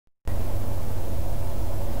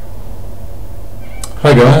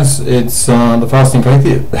Hi guys, it's the Fasting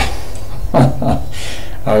Atheist.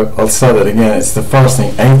 I'll say that again. It's the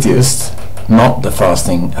Fasting Atheist, not the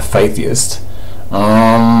Fasting Atheist.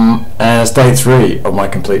 And it's day 3 of my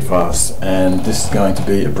complete fast, and this is going to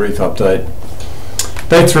be a brief update.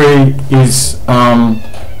 Day 3 is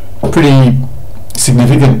pretty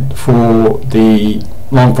significant for the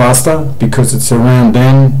long faster because it's around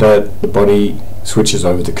then that the body switches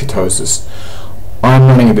over to ketosis. I'm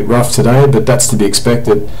running a bit rough today, but that's to be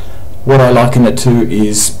expected. What I liken it to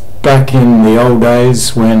is back in the old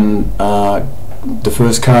days when the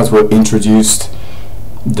first cars were introduced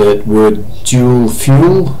that were dual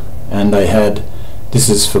fuel, and they had, this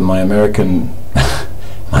is for my American,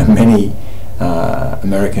 my many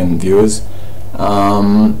American viewers,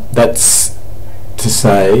 that's to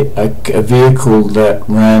say a vehicle that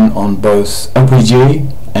ran on both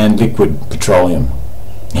LPG and liquid petroleum.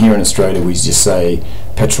 Here in Australia we just say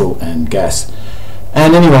petrol and gas.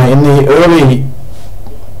 And anyway, in the early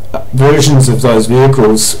versions of those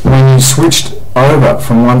vehicles, when you switched over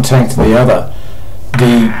from one tank to the other,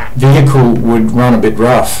 the vehicle would run a bit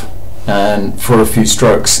rough and for a few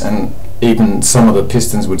strokes, and even some of the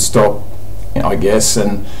pistons would stop, I guess,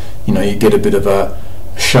 and you know, you get a bit of a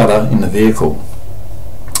shudder in the vehicle.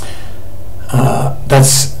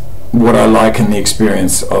 That's what I liken the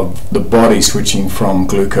experience of the body switching from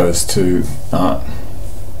glucose to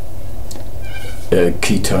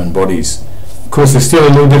ketone bodies. Of course, there's still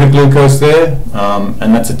a little bit of glucose there,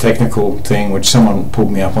 and that's a technical thing which someone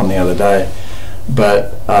pulled me up on the other day,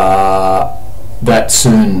 but that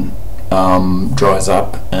soon dries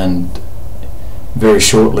up, and very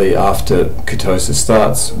shortly after ketosis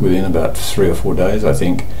starts, within about 3 or 4 days I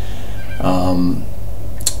think,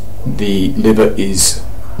 the liver is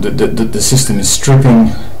the system is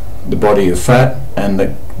stripping the body of fat, and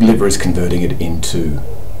the liver is converting it into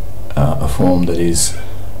a form that is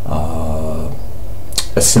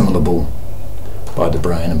assimilable by the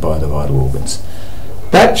brain and by the vital organs.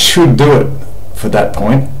 That should do it for that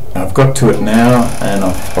point. I've got to it now, and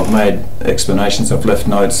I've made explanations. I've left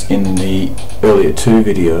notes in the earlier 2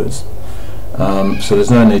 videos, so there's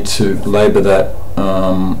no need to labour that.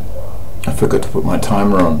 I forgot to put my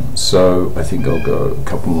timer on, so I think I'll go a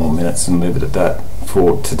couple more minutes and leave it at that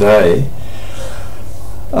for today.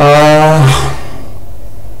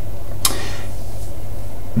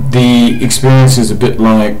 The experience is a bit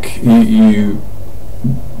like you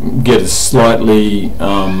get a slightly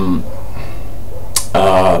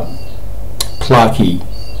plaky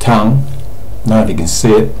tongue. I don't know if you can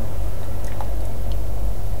see it.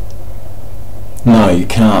 No, you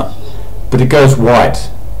can't. But it goes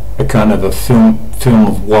white. A kind of a film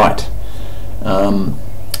of white, and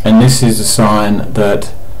this is a sign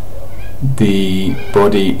that the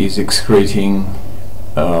body is excreting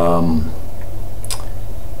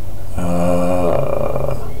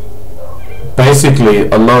basically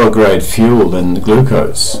a lower grade fuel than the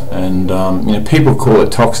glucose, and you know, people call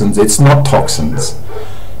it toxins. It's not toxins.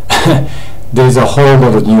 There's a whole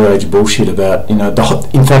lot of new age bullshit about, you know,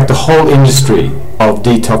 in fact the whole industry of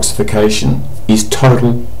detoxification is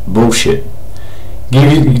total bullshit.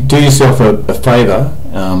 Do yourself a favour,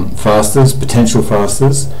 fasters, potential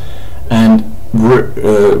fasters, and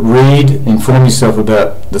inform yourself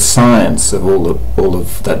about the science of all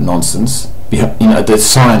of that nonsense. You know, the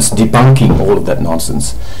science debunking all of that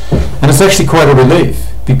nonsense, and it's actually quite a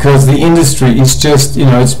relief, because the industry is just, you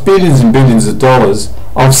know, it's billions and billions of dollars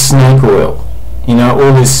of snake oil. You know,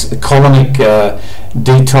 all this colonic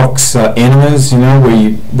detox enemas, you know,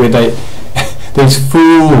 where they these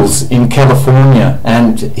fools in California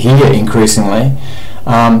and here increasingly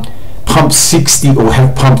pump 60, or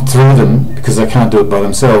have pumped through them, because they can't do it by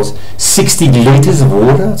themselves, 60 litres of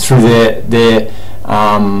water through their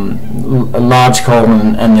large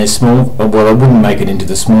colon and their small, well, I wouldn't make it into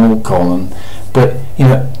the small colon, but you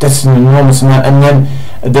know, that's an enormous amount. And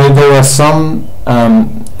then there are some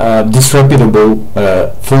disreputable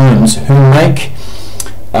firms who make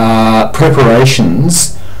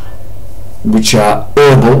preparations which are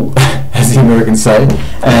herbal, as the Americans say,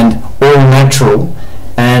 and all natural,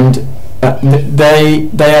 and they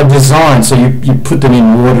are designed so you put them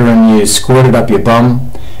in water and you squirt it up your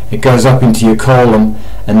bum, it goes up into your colon,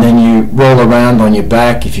 and then you roll around on your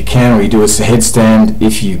back if you can, or you do a headstand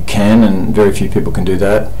if you can, and very few people can do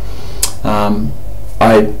that.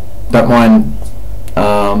 I don't mind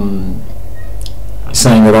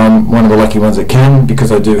saying that I'm one of the lucky ones that can,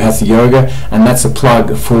 because I do Hatha Yoga, and that's a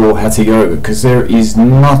plug for Hatha Yoga, because there is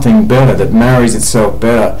nothing better that marries itself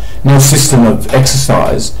better, no system of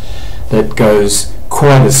exercise that goes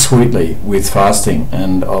quite as sweetly with fasting,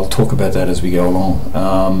 and I'll talk about that as we go along.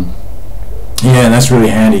 Yeah, and that's really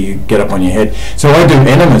handy. You get up on your head. So I do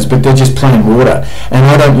enemas, but they're just plain water, and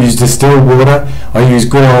I don't use distilled water. I use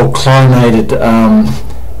good old chlorinated,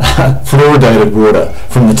 fluoridated water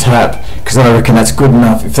from the tap, because I reckon that's good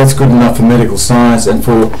enough. If that's good enough for medical science and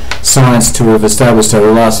for science to have established over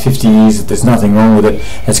the last 50 years that there's nothing wrong with it,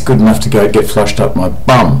 that's good enough to go get flushed up my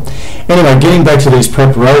bum. Anyway, getting back to these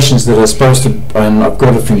preparations that are supposed to, and I've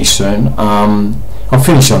got to finish soon. I'll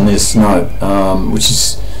finish on this note, which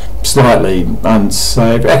is slightly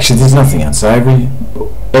unsavory. Actually, there's nothing unsavory.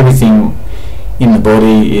 Everything in the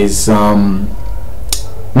body is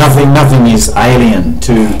nothing is alien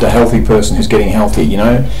to the healthy person who's getting healthy. You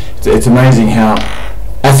know, it's amazing how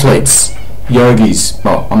athletes, yogis,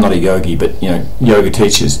 well, I'm not a yogi, but you know, yoga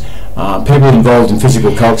teachers, people involved in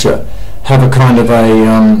physical culture have a kind of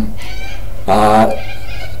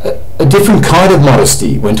a different kind of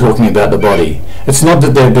modesty when talking about the body. It's not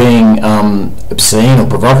that they're being obscene or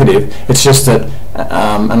provocative, it's just that,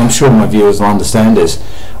 and I'm sure my viewers will understand this,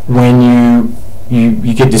 when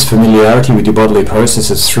you get this familiarity with your bodily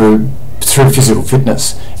processes through physical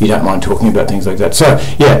fitness, you don't mind talking about things like that. So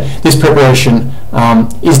yeah, this preparation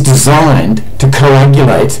is designed to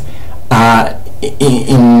coagulate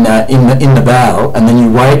in the bowel, and then you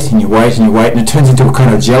wait and you wait and you wait, and it turns into a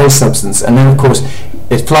kind of jelly substance, and then of course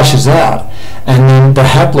it flushes out, and then the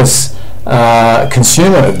hapless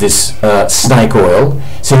consumer of this snake oil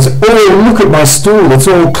says, "Oh, look at my stool, it's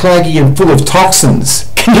all claggy and full of toxins."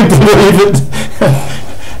 Can you believe it?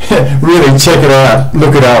 Really, check it out,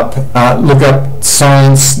 look it up, look up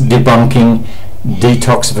science debunking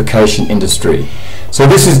detoxification industry. So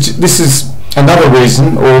this is another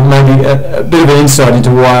reason, or maybe a bit of an insight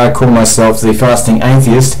into why I call myself the fasting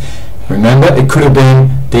atheist. Remember, it could have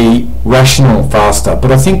been the rational faster,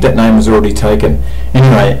 but I think that name was already taken.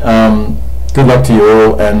 Anyway, good luck to you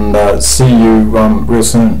all, and see you real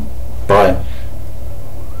soon. Bye.